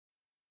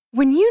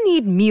When you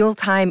need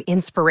mealtime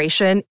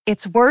inspiration,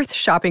 it's worth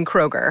shopping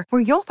Kroger,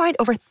 where you'll find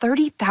over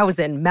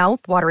 30,000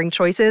 mouth-watering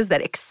choices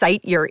that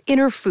excite your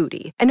inner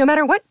foodie. And no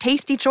matter what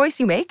tasty choice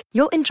you make,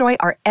 you'll enjoy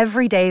our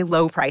everyday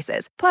low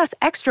prices, plus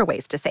extra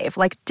ways to save,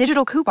 like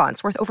digital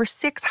coupons worth over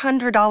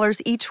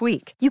 $600 each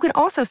week. You can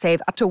also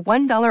save up to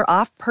 $1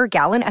 off per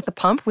gallon at the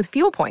pump with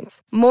fuel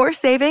points. More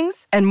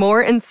savings and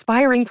more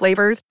inspiring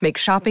flavors make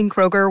shopping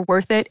Kroger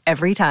worth it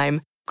every time.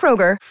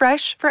 Kroger,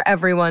 fresh for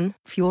everyone.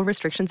 Fuel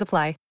restrictions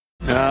apply.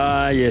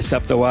 Yes,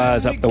 up the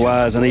wires,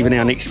 and even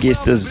our next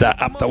guest is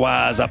up the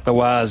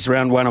wires.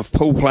 Round one of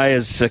pool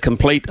players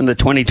complete in the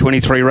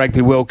 2023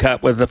 Rugby World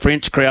Cup, with the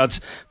French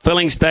crowds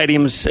filling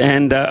stadiums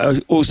and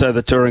also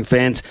the touring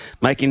fans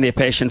making their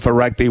passion for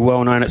rugby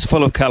well known. It's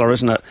full of colour,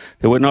 isn't it?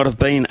 There would not have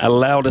been a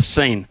louder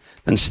scene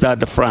than Stade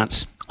de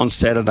France on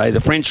Saturday. The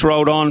French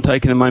rolled on,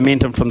 taking the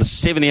momentum from the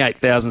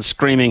 78,000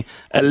 screaming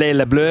 "Allez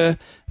les Bleus."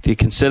 If you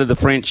consider the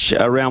French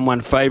a round one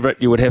favourite,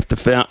 you would have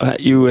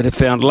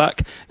found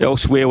luck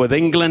elsewhere, with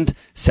England,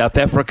 South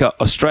Africa,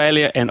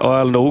 Australia and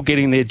Ireland all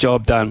getting their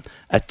job done.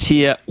 A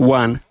Tier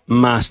 1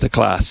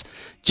 masterclass.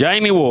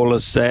 Jamie Wall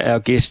is our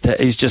guest.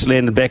 He's just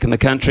landed back in the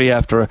country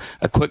after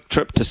a quick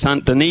trip to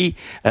Saint-Denis.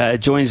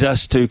 Joins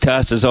us to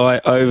cast his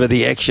eye over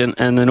the action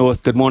in the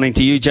north. Good morning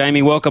to you,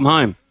 Jamie. Welcome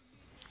home.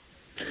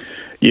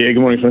 Yeah,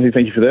 good morning, Francie.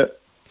 Thank you for that.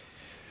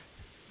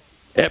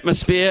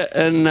 Atmosphere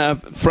in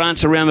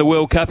France around the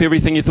World Cup,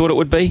 everything you thought it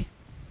would be?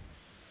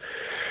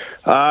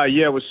 Yeah,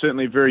 it was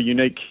certainly a very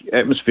unique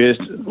atmosphere,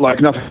 like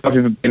nothing I've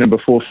ever been in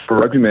before for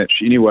a rugby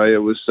match. Anyway, it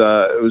was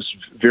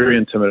very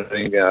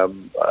intimidating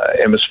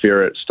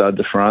atmosphere at Stade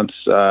de France,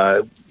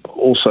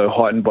 also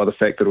heightened by the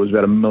fact that it was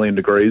about 1 million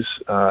degrees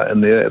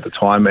in there at the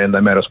time, and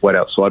they made us wait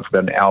outside for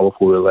about an hour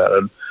before we were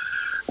allowed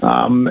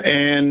in.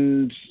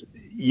 And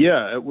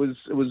yeah, it was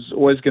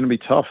always going to be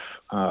tough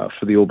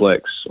for the All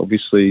Blacks.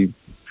 Obviously,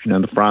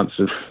 the France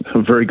is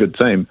a very good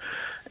team,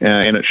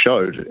 and it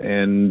showed.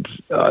 And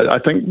I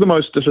think the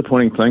most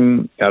disappointing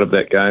thing out of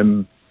that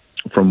game,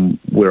 from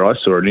where I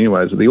saw it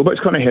anyway, is that the All Blacks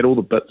kind of had all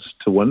the bits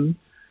to win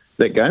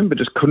that game, but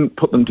just couldn't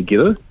put them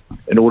together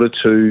in order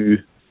to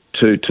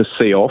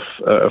see off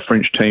a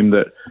French team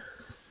that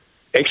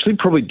actually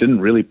probably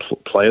didn't really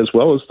play as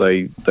well as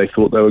they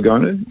thought they were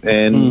going to.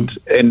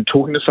 And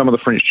talking to some of the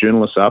French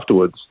journalists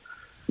afterwards,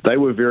 they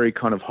were very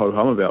kind of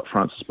ho-hum about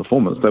France's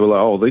performance. They were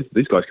like, oh,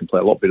 these guys can play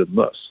a lot better than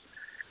this.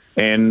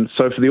 And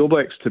so for the All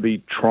Blacks to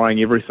be trying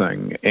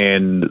everything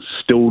and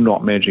still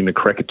not managing to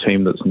crack a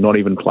team that's not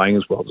even playing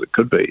as well as it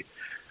could be,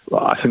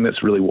 I think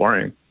that's really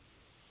worrying.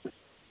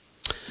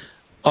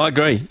 I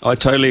agree. I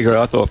totally agree.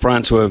 I thought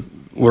France were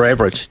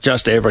average,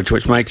 just average,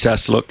 which makes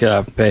us look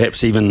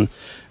perhaps even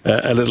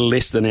a little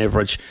less than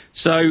average.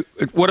 So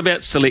what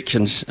about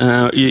selections?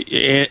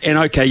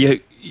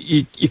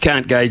 You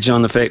can't gauge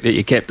on the fact that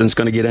your captain's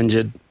going to get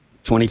injured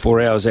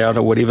 24 hours out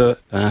or whatever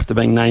after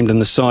being named in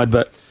the side,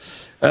 but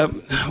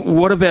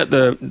what about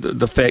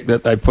the fact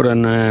that they put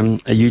in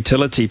a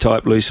utility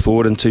type loose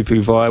forward in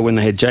Tupu Vaya when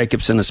they had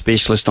Jacobson, a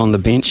specialist, on the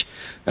bench?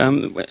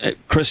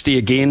 Christie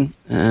again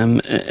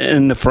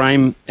in the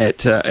frame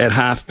at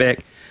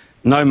halfback.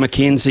 No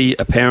Mackenzie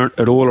apparent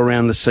at all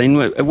around the scene.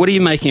 What are you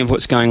making of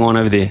what's going on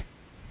over there?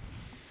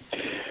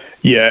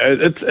 Yeah,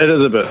 it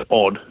is a bit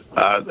odd.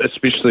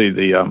 Especially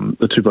the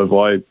Tupu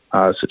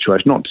Vaya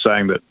situation. Not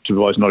saying that Tupu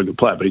Vaya is not a good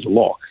player, but he's a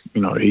lock.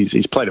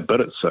 He's played a bit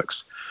at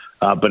 6,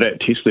 but at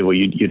test level,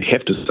 you'd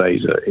have to say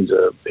he's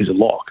a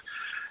lock.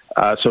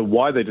 So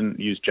why they didn't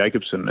use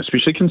Jacobson,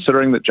 especially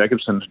considering that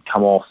Jacobson had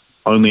come off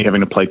only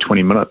having to play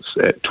 20 minutes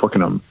at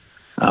Twickenham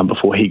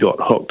before he got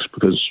hooked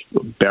because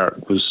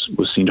Barrett was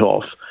sent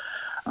off.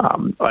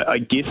 I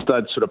guess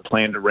they'd sort of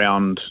planned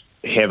around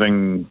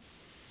having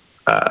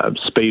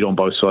speed on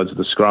both sides of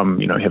the scrum,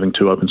 having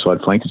two open side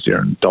flankers there,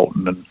 and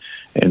Dalton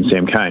and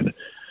Sam Cane.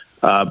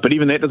 But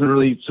even that doesn't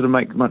really sort of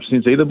make much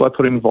sense either by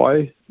putting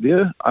Vi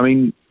there. I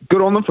mean,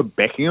 good on them for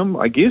backing him,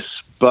 I guess,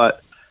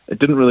 but it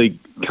didn't really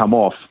come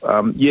off.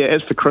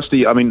 As for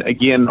Christie, I mean,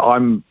 again,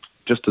 I'm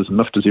just as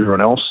miffed as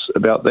everyone else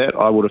about that.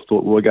 I would have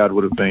thought Roygaard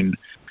would have been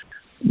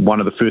one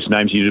of the first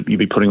names you'd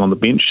be putting on the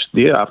bench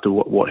there after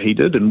what he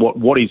did and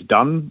what he's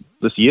done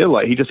this year.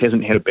 Like, he just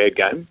hasn't had a bad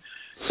game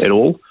at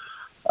all.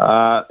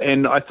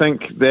 And I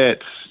think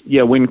that,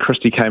 when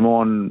Christie came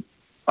on,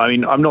 I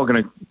mean, I'm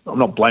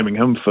not blaming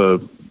him for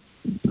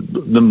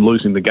them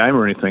losing the game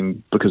or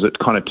anything, because it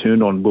kind of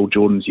turned on Will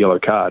Jordan's yellow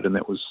card, and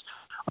that was,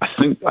 I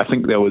think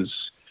that was,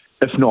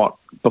 if not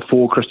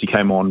before Christie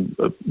came on,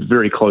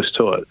 very close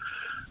to it.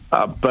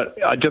 But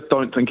I just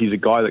don't think he's a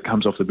guy that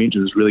comes off the bench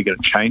and is really going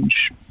to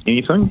change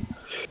anything.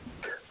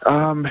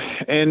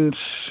 It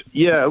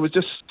was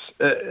just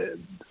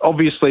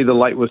obviously the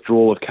late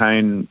withdrawal of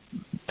Kane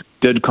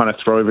did kind of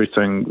throw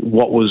everything,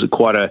 what was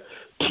quite a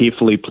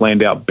carefully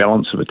planned out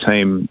balance of a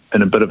team,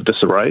 in a bit of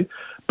disarray.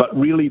 But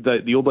really,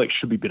 the All Blacks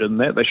should be better than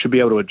that. They should be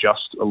able to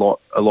adjust a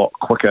lot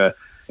quicker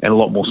and a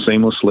lot more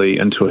seamlessly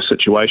into a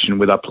situation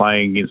where they're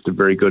playing against a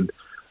very good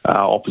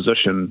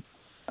opposition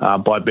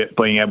by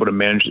being able to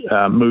manage,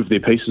 move their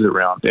pieces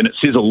around. And it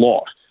says a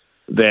lot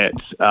that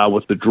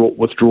with the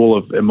withdrawal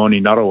of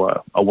Imoni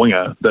Narawa, a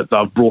winger, that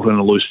they've brought in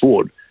a loose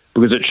forward,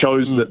 because it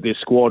shows that their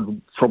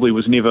squad probably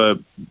was never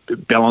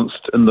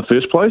balanced in the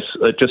first place.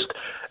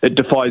 It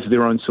defies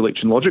their own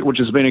selection logic, which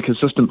has been a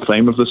consistent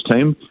theme of this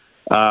team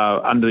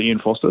under Ian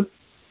Foster.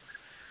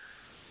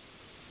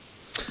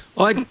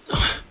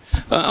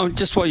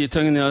 Just while you're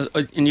talking there,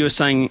 and you were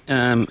saying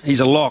he's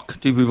a lock,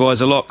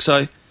 Dubuis's a lock,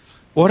 so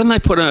why didn't they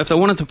put him, if they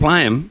wanted to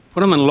play him,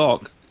 put him in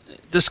lock?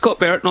 Does Scott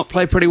Barrett not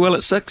play pretty well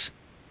at 6?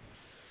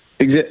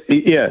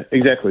 Yeah,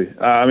 exactly.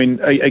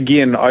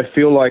 Again, I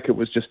feel like it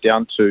was just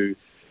down to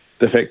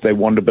the fact they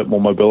wanted a bit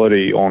more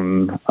mobility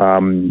on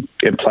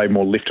and play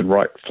more left and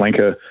right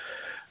flanker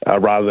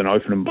rather than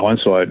open and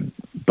blindside.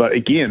 But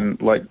again,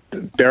 like,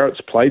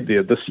 Barrett's played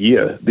there this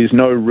year. There's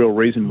no real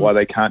reason why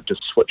they can't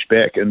just switch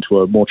back into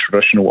a more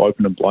traditional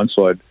open and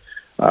blindside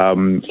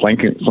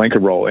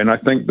flanker role. And I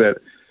think that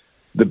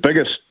the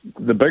biggest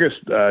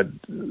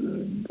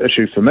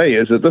issue for me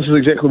is that this is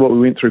exactly what we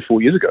went through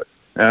 4 years ago.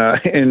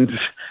 And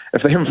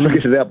if they haven't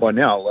figured it out by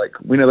now, like,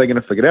 when are they going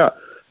to figure it out?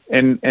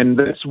 And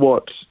that's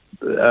what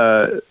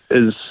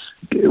is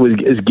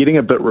getting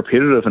a bit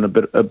repetitive and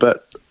a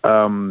bit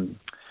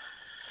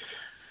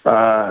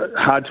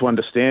hard to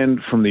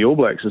understand from the All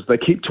Blacks, is they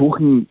keep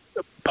talking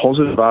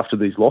positive after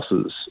these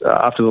losses,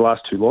 after the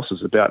last 2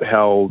 losses, about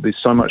how there's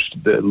so much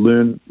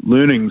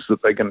learnings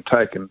that they're going to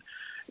take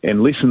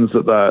and lessons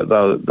that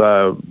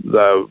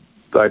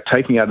they're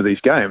taking out of these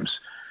games.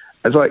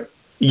 It's like,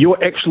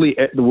 you're actually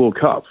at the World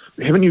Cup.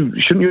 Shouldn't you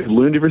have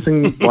learned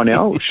everything by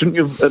now? Shouldn't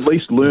you have at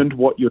least learned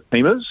what your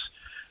team is?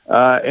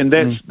 And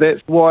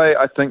that's why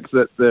I think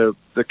that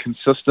the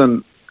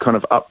consistent kind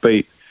of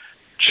upbeat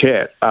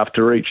chat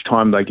after each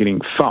time they're getting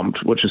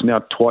thumped, which is now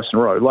twice in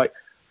a row. Like,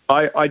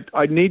 I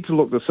need to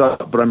look this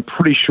up, but I'm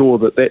pretty sure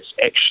that that's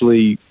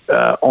actually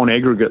on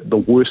aggregate the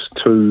worst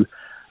 2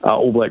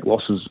 All Black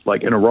losses,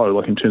 like, in a row,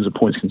 like in terms of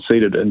points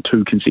conceded in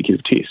 2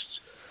 consecutive tests.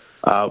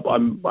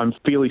 I'm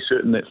fairly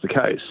certain that's the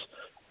case.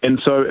 And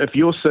so if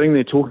you're sitting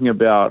there talking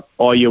about,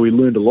 oh yeah, we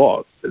learned a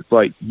lot, it's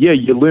like, yeah,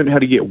 you learned how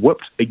to get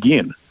whipped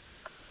again.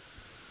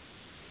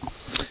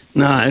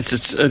 No,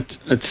 it's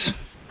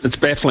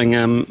baffling,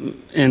 and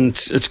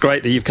it's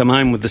great that you've come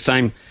home with the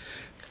same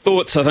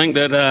thoughts, I think,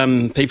 that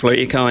people are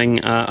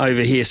echoing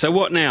over here. So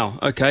what now?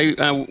 Okay,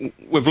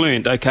 we've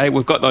learned. Okay,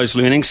 we've got those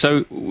learnings.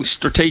 So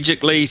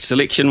strategically,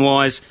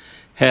 selection-wise,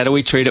 how do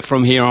we treat it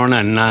from here on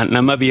in?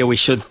 Namibia we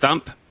should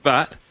thump,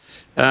 but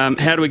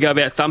how do we go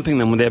about thumping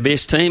them? With our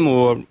best team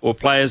or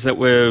players that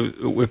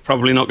we're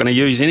probably not going to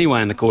use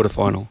anyway in the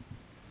quarterfinal?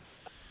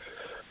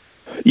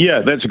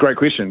 Yeah, that's a great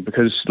question,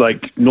 because,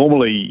 like,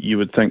 normally you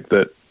would think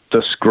that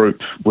this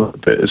group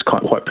is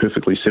quite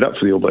perfectly set up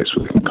for the All Blacks.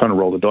 We can kind of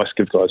roll the dice,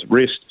 give guys a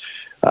rest,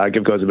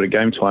 give guys a bit of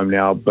game time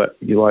now. But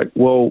you're like,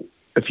 well,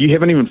 if you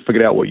haven't even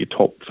figured out what your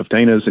top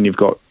 15 is and you've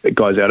got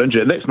guys out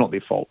injured, that's not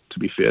their fault, to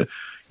be fair.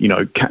 You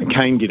know,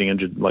 Kane getting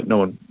injured, like, no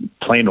one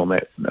planned on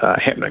that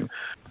happening.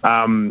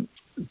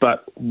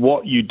 But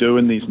what you do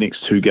in these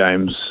next 2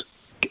 games,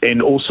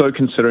 and also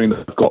considering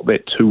that they've got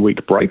that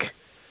 2-week break,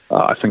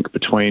 I think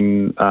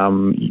between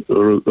Italy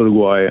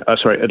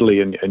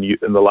and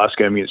the last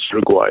game against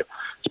Uruguay,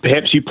 so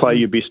perhaps you play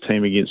your best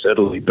team against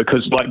Italy,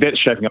 because, like, that's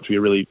shaping up to be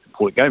a really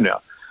important game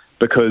now,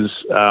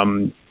 because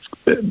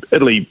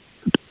Italy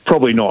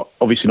probably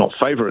obviously not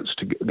favourites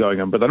to going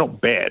in, but they're not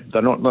bad.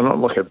 They're not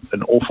like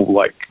an awful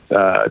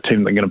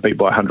team they're going to beat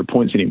by 100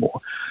 points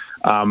anymore.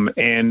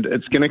 And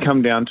it's going to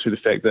come down to the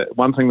fact that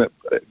one thing that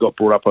got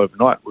brought up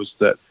overnight was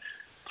that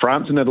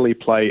France and Italy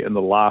play in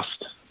the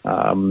last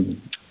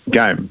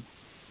game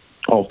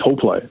of pool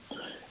play.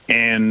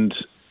 And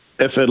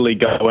if Italy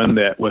go in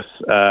that with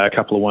a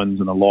couple of wins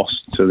and a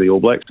loss to the All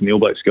Blacks, and the All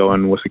Blacks go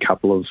in with a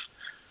couple of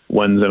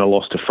wins and a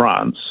loss to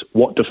France,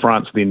 what do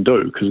France then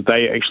do? Because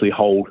they actually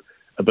hold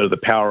a bit of the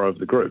power of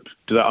the group.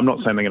 I'm not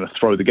saying they're going to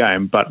throw the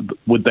game, but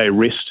would they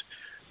rest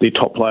their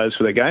top players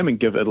for their game and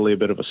give Italy a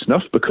bit of a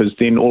sniff? Because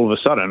then all of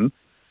a sudden,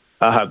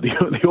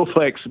 the All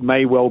Blacks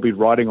may well be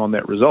riding on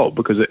that result,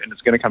 because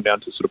it's going to come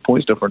down to sort of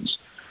points difference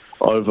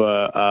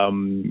over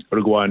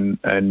Uruguay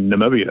and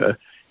Namibia,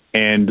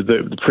 and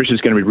the pressure is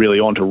going to be really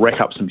on to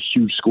rack up some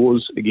huge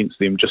scores against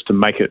them just to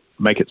make it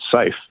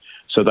safe,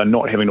 so they're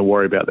not having to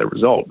worry about that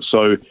result.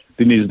 So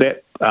then there's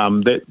that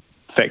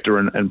factor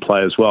in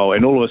play as well,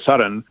 and all of a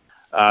sudden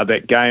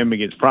that game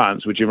against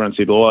France, which everyone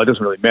said, well, it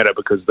doesn't really matter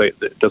because they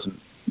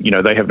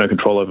have no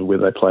control over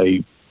whether they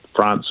play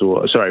Ireland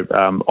or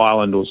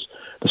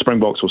the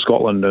Springboks or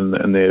Scotland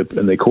in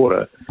their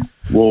quarter.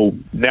 Well,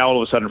 now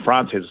all of a sudden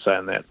France has a say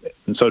in that,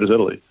 and so does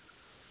Italy.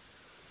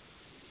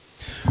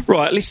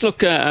 Right, let's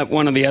look at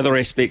one of the other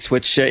aspects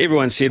which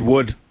everyone said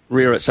would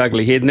rear its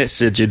ugly head, and that's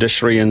the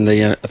judiciary and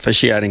the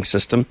officiating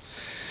system.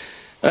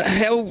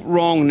 How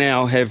wrong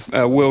now have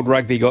World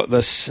Rugby got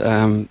this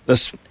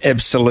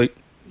absolute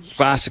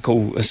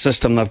farcical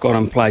system they've got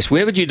in place? We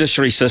have a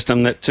judiciary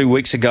system that 2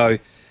 weeks ago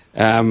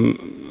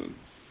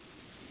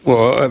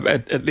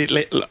it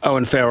let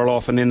Owen Farrell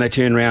off, and then they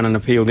turn around and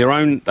appeal their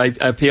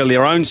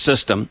own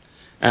system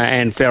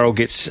and Farrell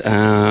gets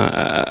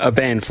a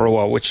ban for a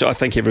while, which I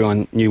think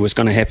everyone knew was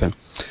going to happen.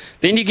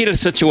 Then you get a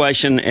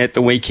situation at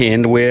the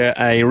weekend where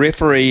a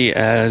referee,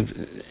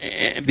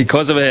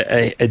 because of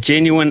a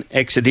genuine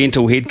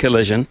accidental head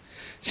collision,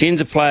 sends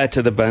a player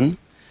to the bin.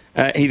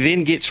 He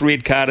then gets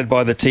red carded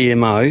by the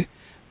TMO.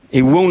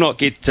 He will not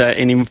get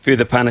any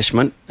further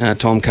punishment,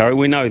 Tom Curry,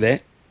 we know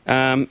that.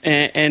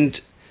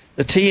 And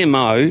the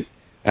TMO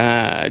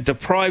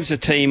deprives a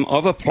team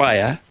of a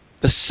player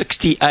for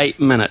 68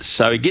 minutes.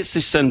 So he gets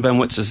the sin bin,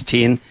 which is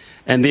 10,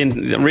 and then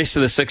the rest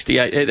of the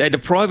 68. They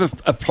deprive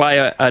a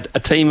player, a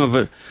team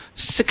of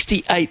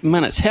 68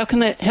 minutes. How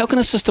can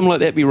a system like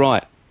that be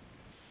right?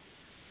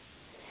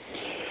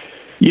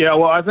 Yeah,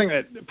 well, I think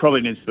that probably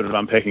needs a bit of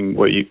unpacking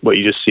what you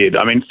just said.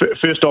 I mean,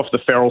 first off, the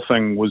Farrell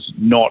thing was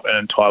not an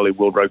entirely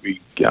World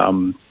Rugby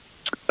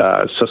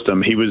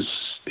system. He was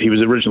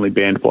originally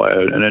banned by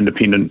an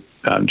independent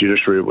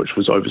judiciary, which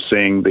was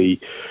overseeing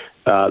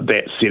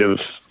that set of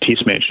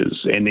test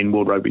matches, and then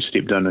World Rugby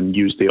stepped in and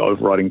used their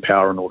overriding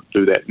power in order to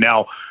do that.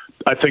 Now,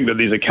 I think that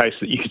there's a case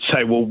that you could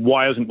say, well,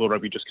 why isn't World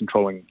Rugby just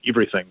controlling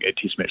everything at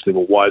test match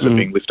level? Why is it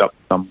being left up to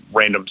some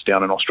randoms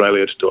down in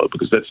Australia to do it?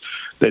 Because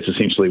that's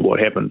essentially what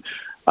happened.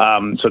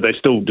 So they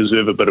still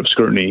deserve a bit of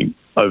scrutiny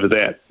over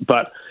that.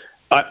 But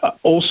I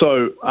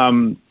also,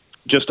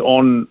 just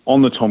on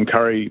the Tom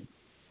Curry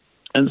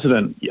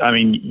incident, I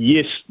mean,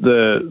 yes,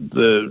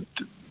 the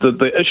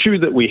issue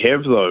that we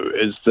have, though,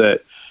 is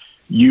that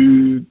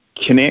you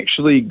can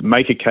actually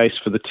make a case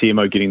for the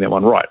TMO getting that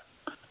one right.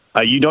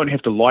 You don't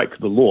have to like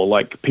the law.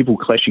 Like, people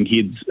clashing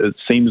heads, it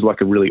seems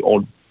like a really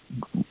odd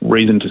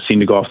reason to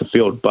send a guy off the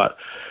field, but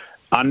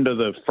under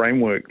the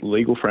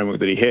legal framework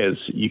that he has,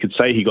 you could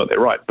say he got that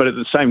right. But at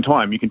the same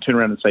time, you can turn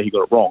around and say he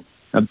got it wrong.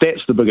 And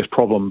that's the biggest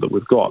problem that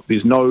we've got.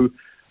 There's no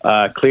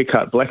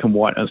clear-cut black and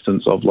white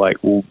instance of like,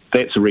 well,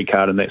 that's a red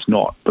card and that's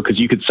not. Because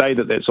you could say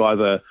that that's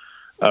either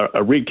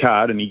a red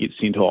card and he gets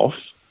sent off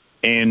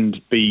and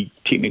be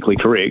technically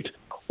correct,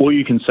 or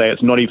you can say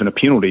it's not even a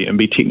penalty and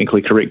be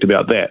technically correct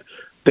about that.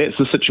 That's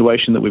the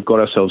situation that we've got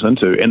ourselves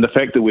into. And the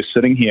fact that we're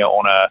sitting here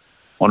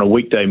on a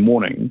weekday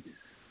morning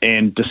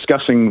and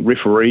discussing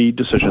referee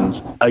decisions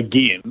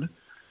again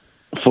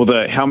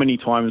for how many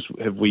times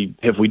have we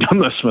done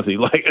this, Smithy?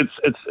 Like,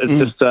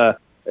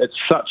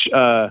 it's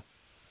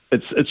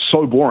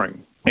so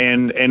boring.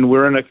 And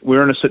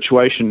we're in a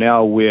situation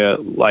now where,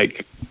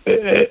 like,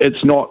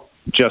 it's not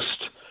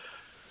just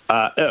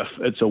if,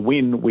 it's a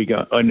when we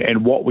go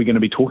and what we're going to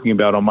be talking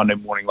about on Monday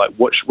morning. Like,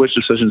 which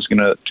decision is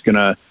going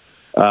to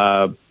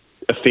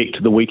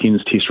affect the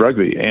weekend's Test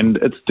rugby, and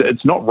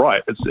it's not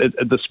right.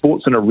 The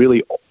sport's in a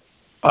really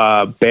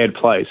bad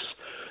place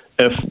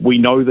if we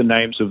know the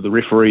names of the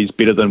referees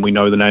better than we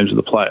know the names of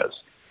the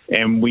players,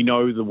 and we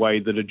know the way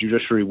that a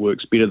judiciary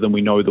works better than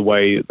we know the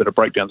way that a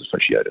breakdown's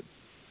officiated.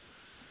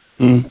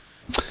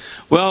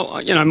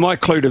 Well, my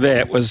clue to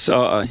that was,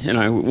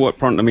 what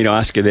prompted me to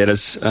ask you that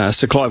is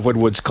Sir Clive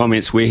Woodward's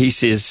comments where he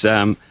says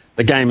the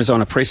game is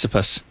on a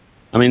precipice.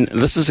 I mean,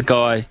 this is a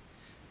guy,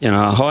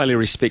 a highly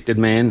respected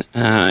man,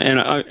 and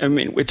I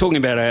mean, we're talking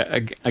about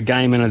a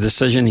game and a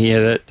decision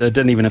here that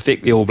didn't even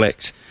affect the All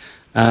Blacks.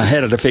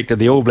 Had it affected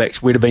the All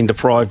Blacks, we'd have been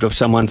deprived of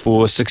someone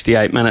for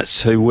 68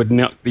 minutes who would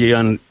not be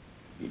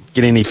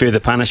get any further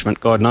punishment.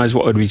 God knows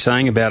what we'd be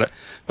saying about it.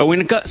 But when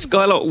a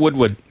guy like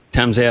Woodward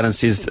comes out and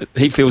says that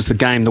he feels the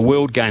game, the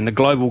world game, the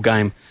global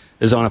game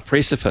is on a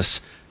precipice,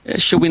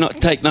 should we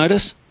not take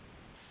notice?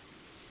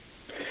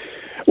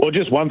 Well,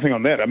 just one thing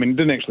on that. I mean, it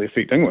didn't actually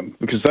affect England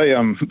because they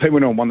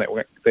went on and won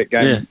that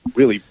game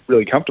really,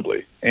 really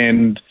comfortably.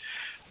 And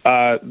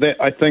that,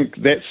 I think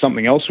that's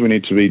something else we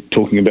need to be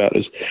talking about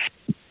is,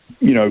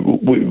 we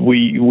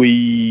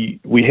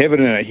have it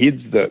in our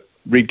heads that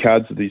red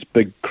cards are these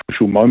big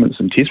crucial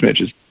moments in Test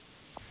matches.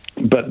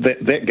 But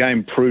that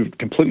game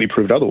completely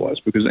proved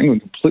otherwise because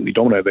England completely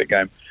dominated that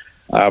game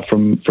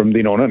from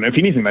then on in. If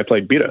anything, they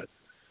played better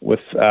with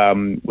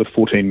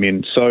 14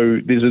 men. So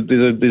there's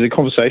a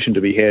conversation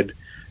to be had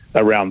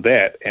around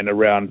that and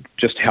around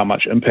just how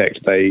much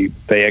impact they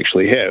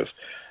actually have.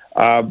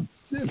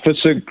 For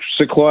Sir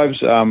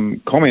Clive's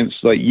comments,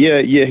 like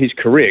he's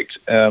correct,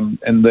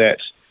 in that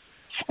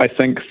I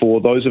think for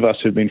those of us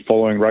who've been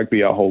following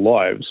rugby our whole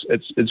lives,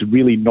 it's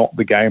really not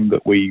the game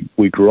that we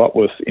grew up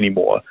with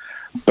anymore.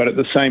 But at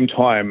the same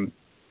time,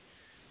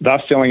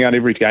 they're selling out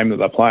every game that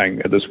they're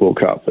playing at this World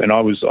Cup, and I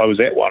was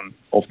at one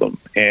of them,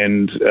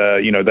 and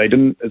they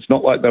didn't. It's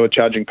not like they were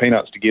charging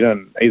peanuts to get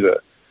in either.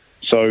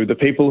 So the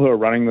people who are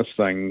running this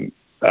thing,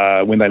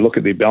 when they look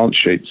at their balance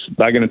sheets,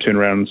 they're going to turn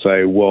around and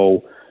say,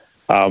 "Well,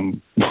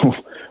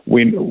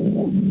 we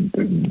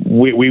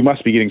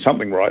must be getting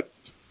something right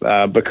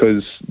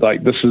because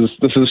like this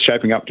is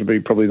shaping up to be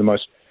probably the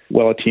most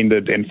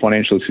well-attended and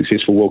financially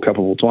successful World Cup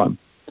of all time."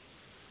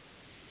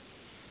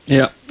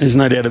 Yeah, there's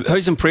no doubt.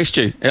 Who's impressed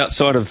you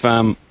outside of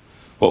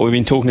what we've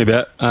been talking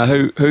about?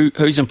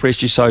 Who's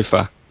impressed you so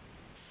far?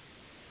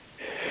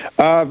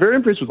 Very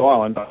impressed with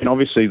Ireland. I mean,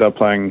 obviously they're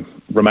playing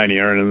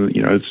Romania, and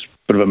it's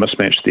a bit of a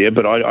mismatch there.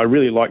 But I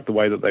really like the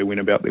way that they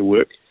went about their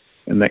work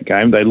in that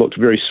game. They looked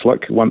very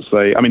slick once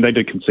they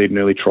did concede an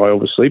early try,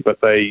 obviously,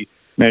 but they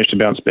managed to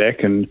bounce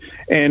back and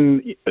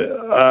they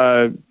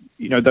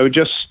were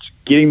just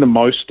getting the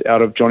most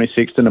out of Johnny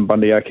Sexton and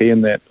Bundy Aki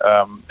in that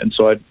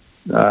inside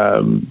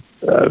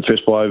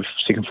first five,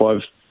 second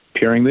five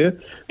pairing there.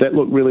 That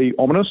looked really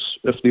ominous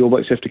if the All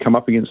Blacks have to come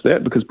up against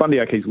that, because Bundy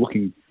Aki's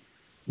looking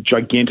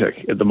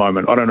gigantic at the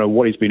moment. I don't know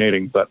what he's been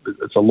eating, but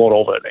it's a lot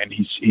of it, and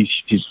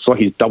it's like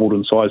he's doubled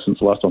in size since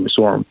the last time we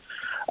saw him.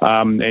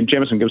 And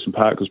Jamison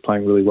Gibson-Park was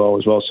playing really well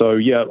as well. So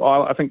yeah,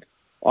 I think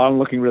I'm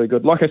looking really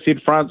good. Like I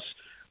said, France.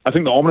 I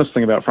think the ominous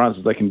thing about France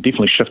is they can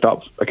definitely shift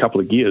up a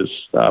couple of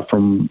gears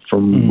from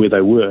where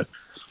they were,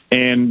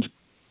 and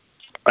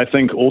I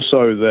think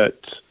also that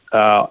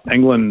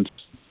England,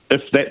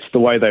 if that's the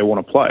way they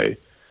want to play,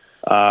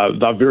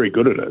 they're very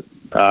good at it.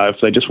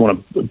 If they just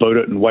want to boot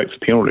it and wait for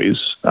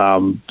penalties,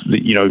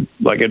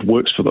 it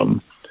works for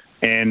them,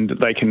 and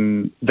they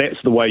can.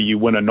 That's the way you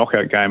win a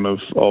knockout game of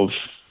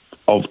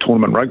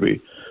tournament rugby,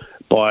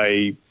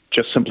 by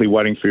just simply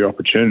waiting for your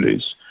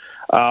opportunities.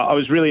 I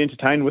was really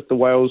entertained with the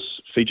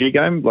Wales-Fiji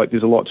game. Like,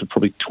 there's a lot to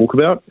probably talk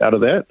about out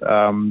of that.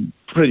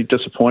 Pretty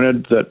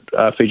disappointed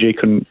that Fiji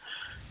couldn't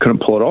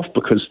pull it off,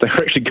 because they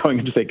were actually going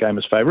into that game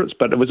as favourites.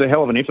 But it was a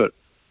hell of an effort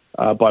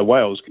by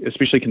Wales,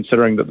 especially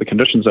considering that the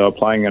conditions they were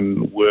playing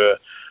in were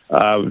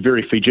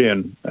very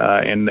Fijian,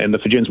 and the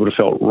Fijians would have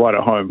felt right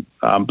at home.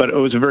 But it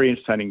was a very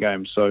entertaining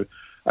game. So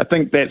I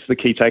think that's the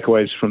key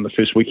takeaways from the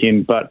first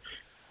weekend. But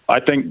I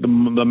think the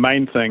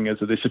main thing is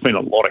that there's been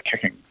a lot of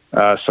kicking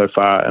so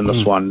far in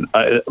this one.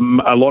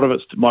 A lot of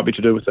it might be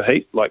to do with the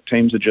heat. Like,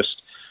 teams are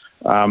just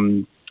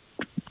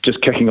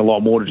kicking a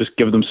lot more to just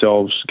give their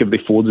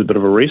forwards a bit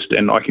of a rest,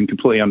 and I can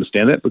completely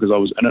understand that, because I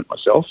was in it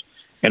myself,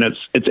 and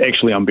it's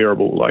actually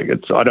unbearable. Like,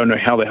 I don't know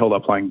how the hell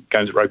they're playing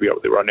games of rugby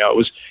up there right now.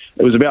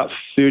 It was about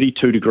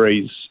 32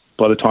 degrees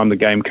by the time the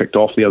game kicked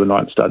off the other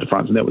night at Stade de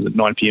France, and that was at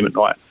 9 p.m. at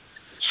night.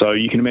 So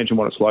you can imagine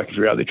what it's like if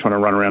you're out there trying to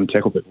run around and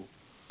tackle people.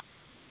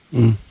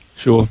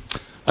 Sure.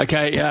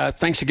 Okay,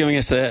 thanks for giving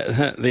us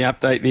the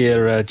update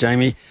there,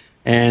 Jamie.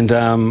 And,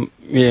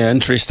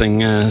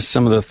 interesting,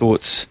 some of the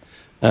thoughts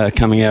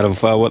coming out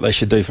of what they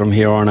should do from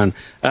here on. And,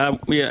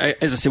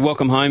 as I said,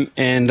 welcome home,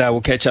 and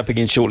we'll catch up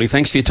again shortly.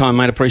 Thanks for your time,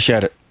 mate.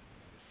 Appreciate it.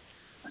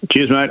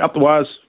 Cheers, mate. Up the wires.